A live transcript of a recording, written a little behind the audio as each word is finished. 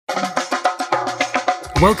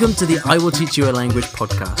Welcome to the I Will Teach You a Language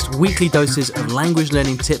podcast, weekly doses of language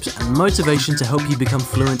learning tips and motivation to help you become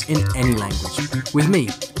fluent in any language. With me,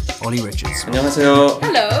 Ollie Richards. 안녕하세요.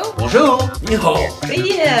 Hello. Bonjour. 你好.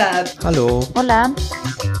 Привет. Hello. Hola.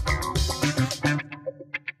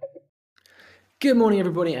 Good morning,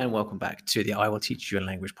 everybody, and welcome back to the I Will Teach You a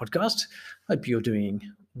Language podcast. Hope you're doing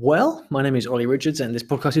well. My name is Ollie Richards, and this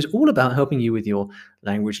podcast is all about helping you with your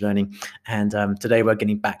language learning. And today we're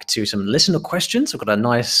getting back to some listener questions. I've got a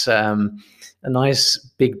nice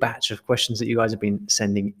big batch of questions that you guys have been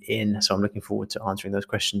sending in, so I'm looking forward to answering those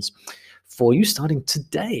questions for you starting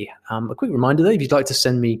today. A quick reminder, though, if you'd like to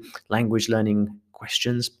send me language learning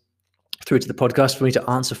questions through to the podcast for me to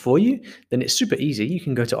answer for you, then it's super easy. You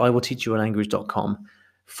can go to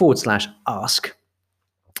iwillteachyoualanguage.com/ask.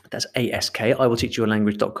 That's ASK,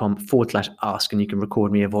 iwillteachyoualanguage.com/ask, and you can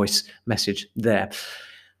record me a voice message there.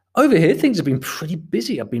 Over here, things have been pretty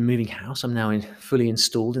busy. I've been moving house. I'm now fully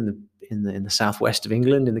installed in the southwest of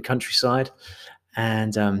England, in the countryside,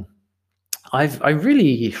 and I've spent I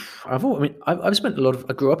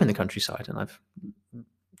grew up in the countryside, and I've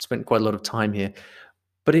spent quite a lot of time here.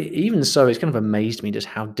 But even so, it's kind of amazed me just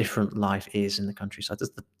how different life is in the countryside.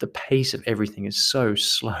 The pace of everything is so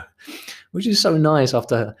slow, which is so nice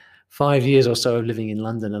after 5 years or so of living in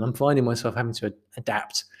London. And I'm finding myself having to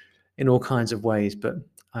adapt in all kinds of ways. But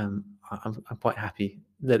I'm quite happy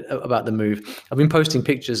about the move. I've been posting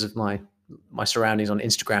pictures of my surroundings on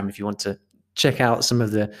Instagram. If you want to check out some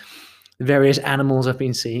of the various animals I've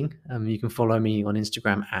been seeing, you can follow me on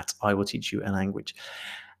Instagram at I Will Teach You a Language.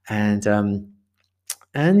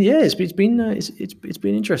 And yeah, it's been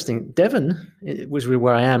interesting. Devon, was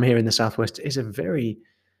where I am here in the southwest, is a very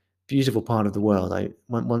beautiful part of the world.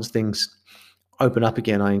 Once things open up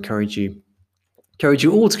again, I encourage you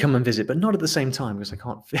all to come and visit, but not at the same time because I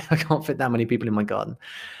can't fit that many people in my garden.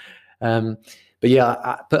 But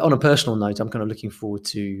yeah, but on a personal note, I'm kind of looking forward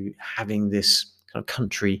to having this kind of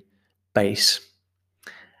country base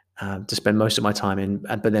to spend most of my time in,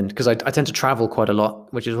 but then because I tend to travel quite a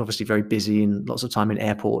lot, which is obviously very busy and lots of time in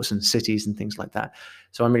airports and cities and things like that.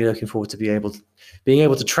 So I'm really looking forward to being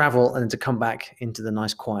able to travel and to come back into the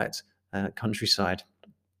nice quiet countryside,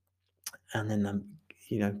 and then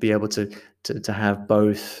be able to have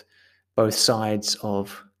both sides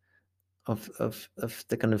of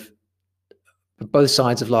the kind of both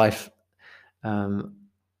sides of life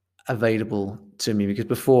available to me. Because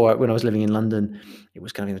before, when I was living in London, it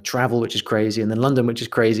was kind of travel, which is crazy, and then London, which is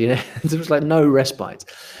crazy. There was like no respite.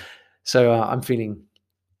 So I'm feeling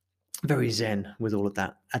very zen with all of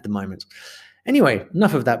that at the moment. Anyway,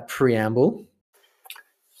 enough of that preamble.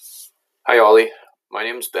 Hi, Ollie. My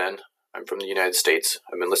name's Ben. I'm from the United States.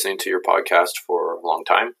 I've been listening to your podcast for a long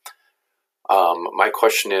time. My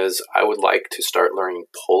question is, I would like to start learning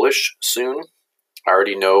Polish soon. I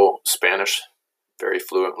already know Spanish very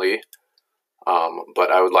fluently,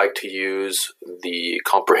 but I would like to use the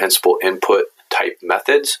comprehensible input type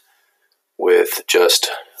methods with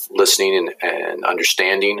just listening and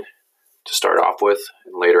understanding to start off with,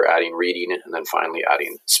 and later adding reading, and then finally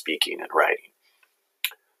adding speaking and writing.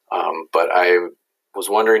 But I was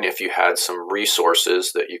wondering if you had some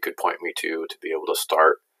resources that you could point me to be able to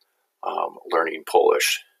start learning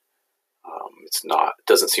Polish.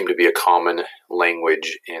 Doesn't seem to be a common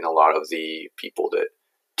language in a lot of the people that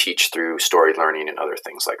teach through story learning and other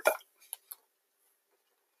things like that.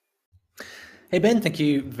 Hey Ben, thank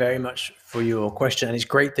you very much for your question, and it's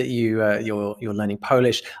great that you're learning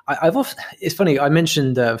Polish. It's funny. I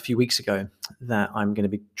mentioned a few weeks ago that I'm going to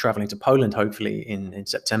be traveling to Poland, hopefully in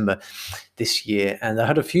September this year, and I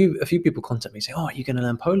had a few people contact me saying, "Oh, are you going to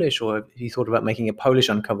learn Polish, or have you thought about making a Polish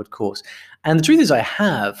uncovered course?" And the truth is, I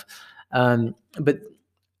have, but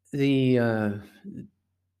the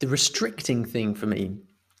restricting thing for me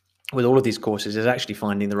with all of these courses is actually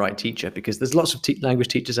finding the right teacher, because there's lots of language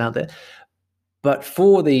teachers out there. But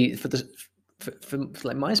for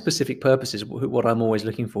like my specific purposes, what I'm always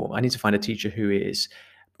looking for, I need to find a teacher who is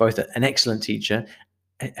both an excellent teacher,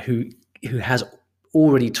 who has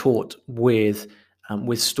already taught with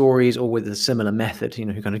stories or with a similar method,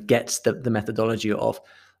 who kind of gets the methodology of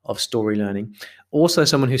story learning. Also,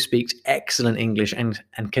 someone who speaks excellent English and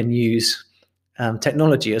can use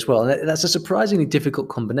technology as well. And that's a surprisingly difficult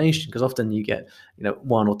combination, because often you get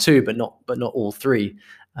one or two, but not all three.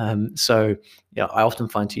 So I often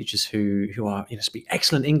find teachers who are speak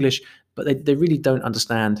excellent English, but they really don't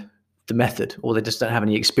understand the method, or they just don't have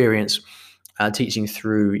any experience teaching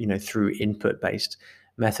through input based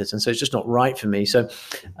methods, and so it's just not right for me. So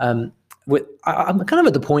I'm kind of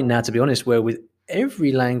at the point now, to be honest, where with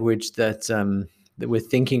every language that we're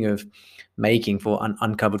thinking of making for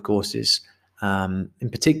uncovered courses, in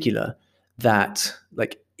particular, that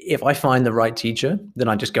like if I find the right teacher, then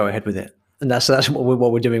I just go ahead with it. And that's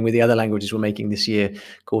what we're doing with the other languages we're making this year,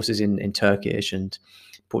 courses in Turkish and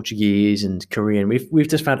Portuguese and Korean. We've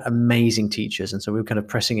just found amazing teachers, and so we're kind of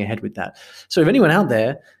pressing ahead with that. So if anyone out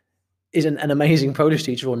there is an amazing Polish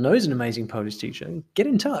teacher or knows an amazing Polish teacher, get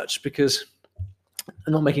in touch, because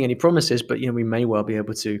I'm not making any promises, but we may well be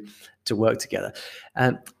able to work together.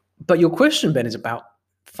 But your question, Ben, is about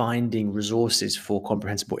finding resources for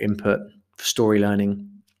comprehensible input, for story learning,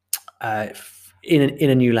 in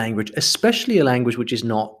a new language, especially a language which is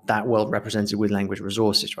not that well represented with language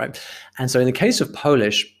resources, right? And so in the case of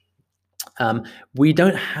Polish, we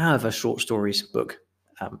don't have a short stories book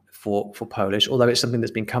for Polish, although it's something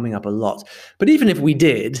that's been coming up a lot. But even if we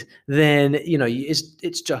did, then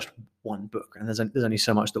it's just one book, and there's only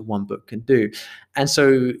so much that one book can do. And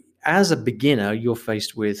so as a beginner, you're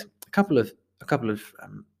faced with a couple of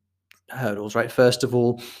hurdles, right? First of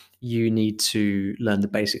all, you need to learn the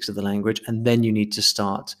basics of the language, and then you need to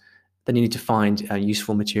find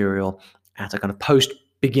useful material at a kind of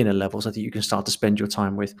post-beginner level, so that you can start to spend your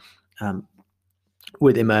time with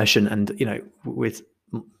immersion and with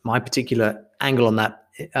my particular angle on that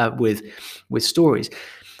with stories.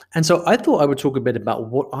 And so I thought I would talk a bit about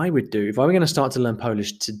what I would do if I were going to start to learn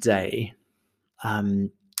Polish today,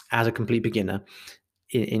 as a complete beginner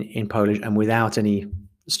in Polish and without any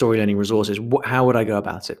story learning resources. How would I go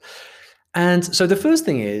about it? And so the first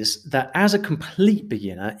thing is that as a complete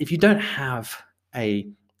beginner, if you don't have a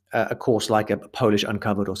course like a Polish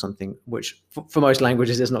Uncovered or something, which for most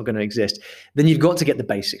languages is not going to exist, then you've got to get the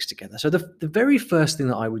basics together. So the very first thing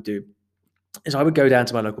that I would do is I would go down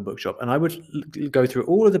to my local bookshop and I would go through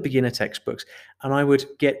all of the beginner textbooks, and I would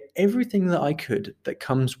get everything that I could that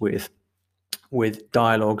comes with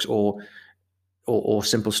dialogues or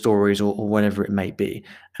simple stories or whatever it may be.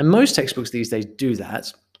 And most textbooks these days do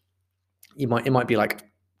that. It might be like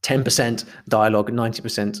 10% dialogue,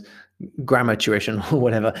 90% grammar tuition or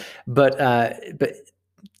whatever. But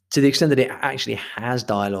to the extent that it actually has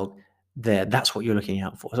dialogue there, that's what you're looking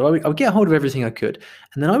out for. So I would get hold of everything I could,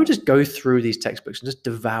 and then I would just go through these textbooks and just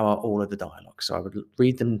devour all of the dialogue. So I would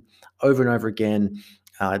read them over and over again.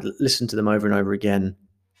 I'd listen to them over and over again.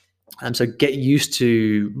 And so get used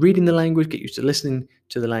to reading the language, get used to listening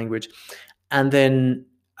to the language. And then,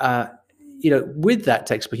 with that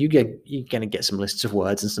textbook, you're going to get some lists of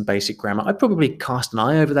words and some basic grammar. I'd probably cast an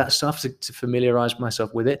eye over that stuff to familiarize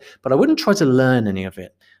myself with it, but I wouldn't try to learn any of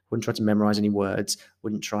it. Wouldn't try to memorize any words,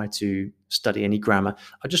 wouldn't try to study any grammar.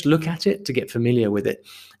 I'd just look at it to get familiar with it,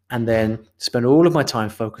 and then spend all of my time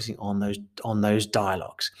focusing on those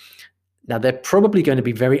dialogues. Now, they're probably going to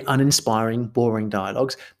be very uninspiring, boring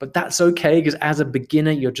dialogues, but that's okay, because as a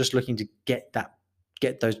beginner, you're just looking to get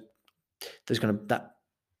those kind of that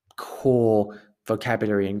core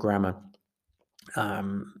vocabulary and grammar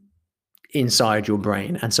inside your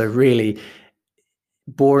brain. And so really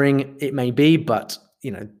boring it may be, but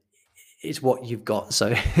it's what you've got.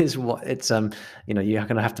 So you're going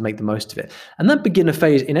to have to make the most of it. And that beginner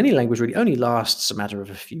phase in any language really only lasts a matter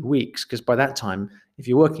of a few weeks, because by that time, if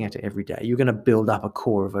you're working at it every day, you're going to build up a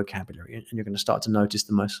core of vocabulary, and you're going to start to notice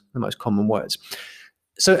the most common words.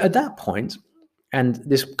 So at that point, and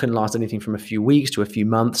this can last anything from a few weeks to a few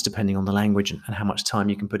months, depending on the language and how much time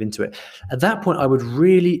you can put into it. At that point, I would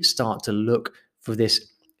really start to look for this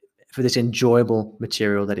enjoyable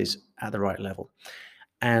material that is at the right level.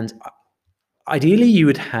 And ideally, you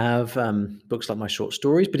would have books like my short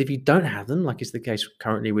stories, but if you don't have them, like is the case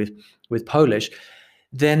currently with Polish,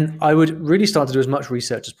 then I would really start to do as much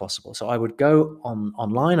research as possible. So I would go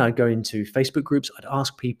online, I'd go into Facebook groups, I'd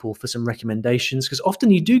ask people for some recommendations, because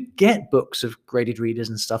often you do get books of graded readers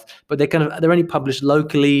and stuff, but they're only published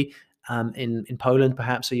locally in Poland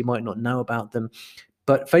perhaps, so you might not know about them.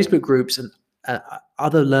 But Facebook groups and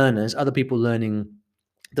other people learning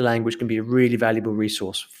the language can be a really valuable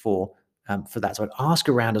resource for that. So I'd ask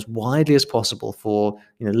around as widely as possible for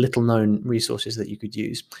little known resources that you could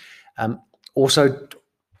use. Also,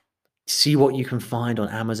 see what you can find on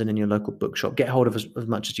Amazon in your local bookshop. Get hold of as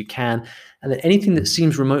much as you can, and then anything that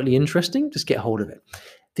seems remotely interesting, just get hold of it.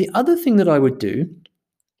 The other thing that I would do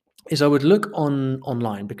is I would look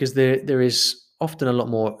online, because there is often a lot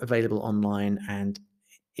more available online, and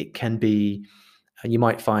it can be, you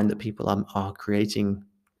might find that people are creating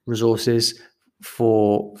resources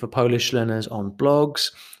for Polish learners on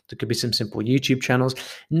blogs. There could be some simple YouTube channels.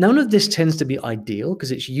 None of this tends to be ideal,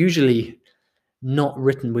 because it's usually not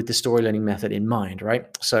written with the story learning method in mind,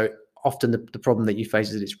 right? So often the problem that you face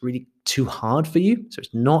is that it's really too hard for you. So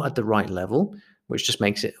it's not at the right level, which just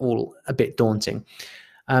makes it all a bit daunting.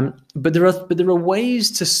 But there are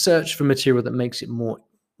ways to search for material that makes it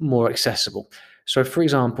more accessible. So, for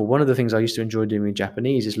example, one of the things I used to enjoy doing in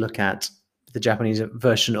Japanese is look at the Japanese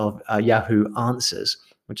version of Yahoo Answers,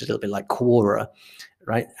 which is a little bit like Quora,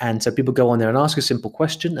 right? And so people go on there and ask a simple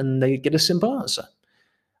question, and they get a simple answer.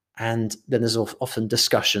 And then there's often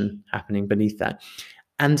discussion happening beneath that.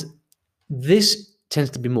 And this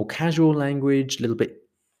tends to be more casual language, a little bit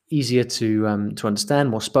easier to understand,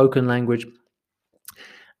 more spoken language.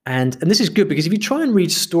 And this is good because if you try and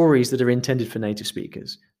read stories that are intended for native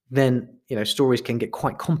speakers, then stories can get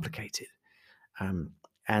quite complicated.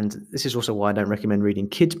 And this is also why I don't recommend reading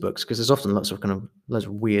kids' books, because there's often lots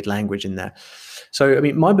of weird language in there. So, I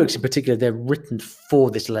mean, my books in particular, they're written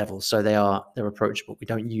for this level, so they're approachable. We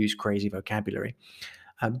don't use crazy vocabulary.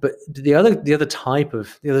 But the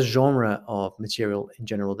other genre of material in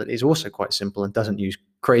general that is also quite simple and doesn't use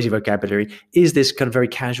crazy vocabulary is this kind of very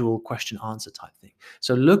casual question answer type thing.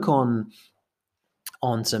 So look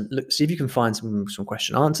see if you can find some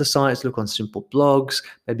question answer sites. Look on simple blogs,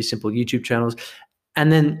 maybe simple YouTube channels. And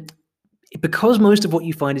then, because most of what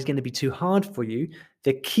you find is going to be too hard for you,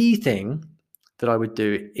 the key thing that I would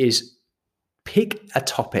do is pick a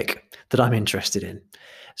topic that I'm interested in.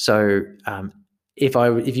 So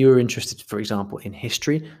if you were interested, for example, in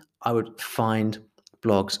history, I would find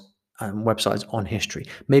blogs and websites on history.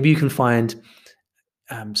 Maybe you can find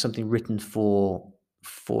something written for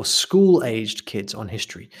school-aged kids on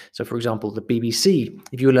history. So, for example, the BBC,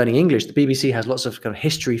 if you're learning English, the BBC has lots of kind of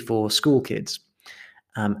history for school kids.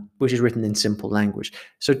 Which is written in simple language.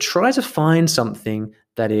 So try to find something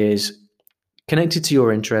that is connected to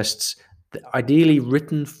your interests, ideally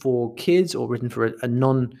written for kids or written for a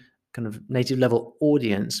non kind of native level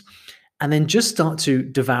audience, and then just start to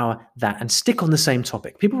devour that and stick on the same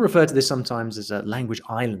topic. People refer to this sometimes as language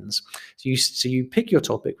islands. So you pick your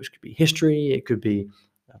topic, which could be history, it could be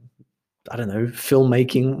I don't know,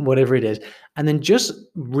 filmmaking, whatever it is, and then just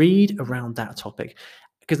read around that topic.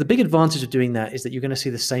 Because the big advantage of doing that is that you're going to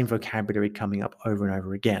see the same vocabulary coming up over and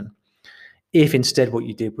over again. If instead what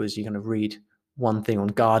you did was you're going to read one thing on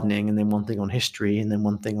gardening and then one thing on history and then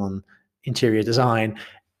one thing on interior design,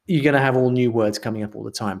 you're going to have all new words coming up all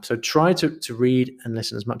the time. So try to read and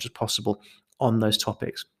listen as much as possible on those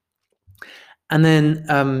topics. And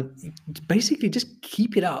then basically just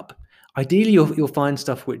keep it up. Ideally, you'll find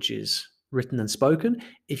stuff which is written and spoken.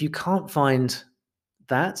 If you can't find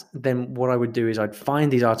that, then what I would do is I'd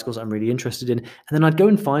find these articles I'm really interested in, and then I'd go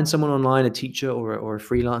and find someone online, a teacher or a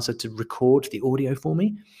freelancer, to record the audio for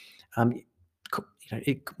me.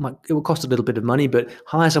 It will cost a little bit of money, but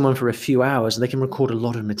hire someone for a few hours and they can record a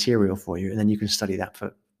lot of material for you, and then you can study that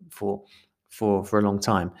for a long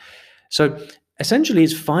time. So essentially,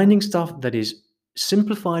 it's finding stuff that is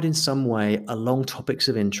simplified in some way along topics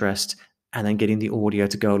of interest, and then getting the audio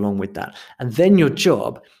to go along with that. And then your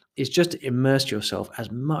job is just to immerse yourself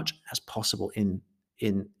as much as possible in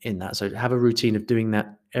that. So have a routine of doing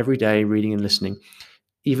that every day, reading and listening.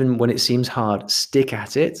 Even when it seems hard, stick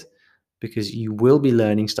at it, because you will be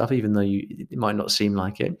learning stuff, even though it might not seem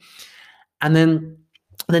like it. And then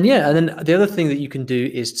the other thing that you can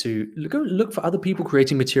do is to look for other people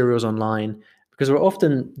creating materials online, because there are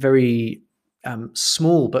often very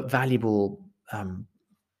small but valuable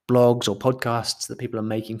blogs or podcasts that people are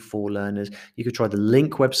making for learners. You could try the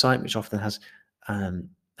Link website, which often has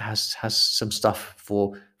some stuff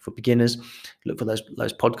for beginners. Look for those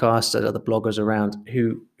podcasts and other bloggers around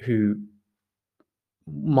who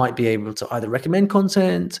might be able to either recommend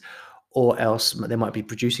content, or else they might be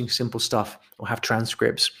producing simple stuff or have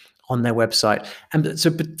transcripts on their website. And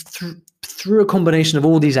so through a combination of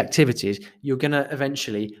all these activities, you're going to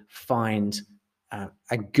eventually find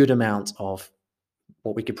a good amount of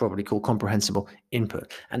what we could probably call comprehensible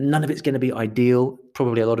input. And none of it's going to be ideal.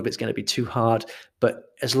 Probably a lot of it's going to be too hard. But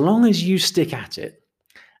as long as you stick at it,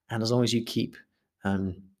 and as long as you keep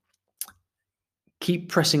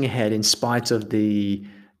pressing ahead in spite of the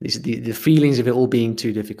feelings of it all being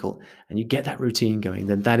too difficult, and you get that routine going,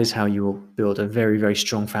 then that is how you will build a very, very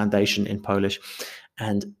strong foundation in Polish.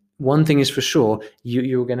 And one thing is for sure,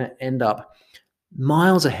 you're going to end up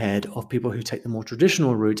miles ahead of people who take the more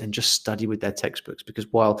traditional route and just study with their textbooks. Because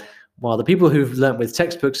while the people who've learnt with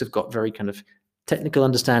textbooks have got very kind of technical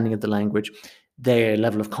understanding of the language, their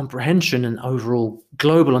level of comprehension and overall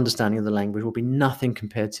global understanding of the language will be nothing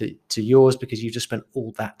compared to yours, because you've just spent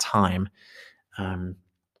all that time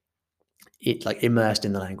immersed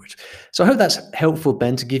in the language. So I hope that's helpful,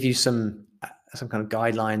 Ben, to give you some kind of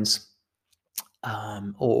guidelines,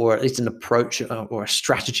 or at least an approach or a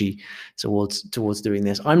strategy towards doing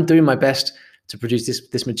this. I'm doing my best to produce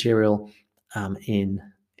this material in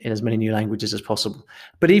in as many new languages as possible.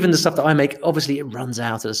 But even the stuff that I make, obviously it runs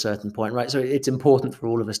out at a certain point, right? So it's important for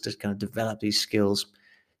all of us to kind of develop these skills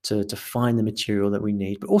to find the material that we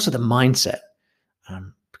need, but also the mindset.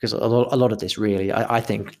 Because a lot of this really, I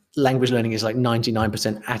think language learning is like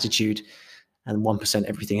 99% attitude and 1%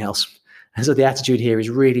 everything else. And so the attitude here is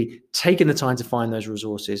really taking the time to find those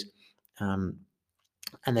resources and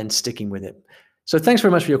then sticking with it. So thanks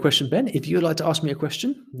very much for your question, Ben. If you would like to ask me a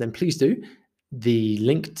question, then please do. The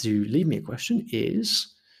link to leave me a question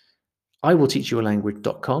is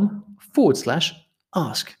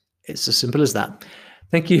iwillteachyoualanguage.com/ask. It's as simple as that.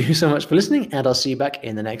 Thank you so much for listening, and I'll see you back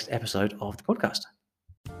in the next episode of the podcast.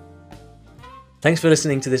 Thanks for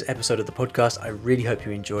listening to this episode of the podcast. I really hope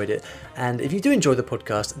you enjoyed it. And if you do enjoy the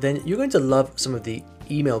podcast, then you're going to love some of the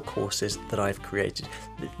email courses that I've created.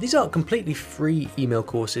 These are completely free email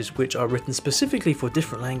courses which are written specifically for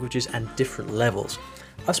different languages and different levels.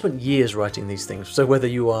 I've spent years writing these things, so whether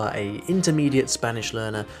you are an intermediate Spanish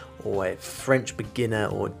learner or a French beginner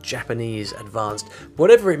or Japanese advanced,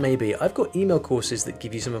 whatever it may be, I've got email courses that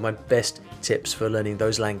give you some of my best tips for learning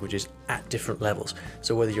those languages at different levels.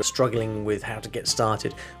 So whether you're struggling with how to get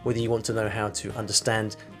started, whether you want to know how to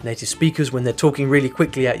understand native speakers when they're talking really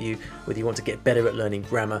quickly at you, whether you want to get better at learning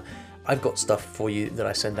grammar, I've got stuff for you that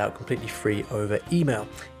I send out completely free over email.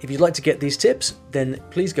 If you'd like to get these tips, then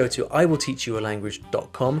please go to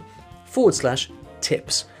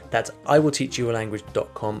iwillteachyoualanguage.com/tips. That's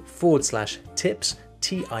iwillteachyoualanguage.com/tips,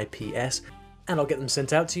 TIPS, and I'll get them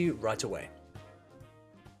sent out to you right away.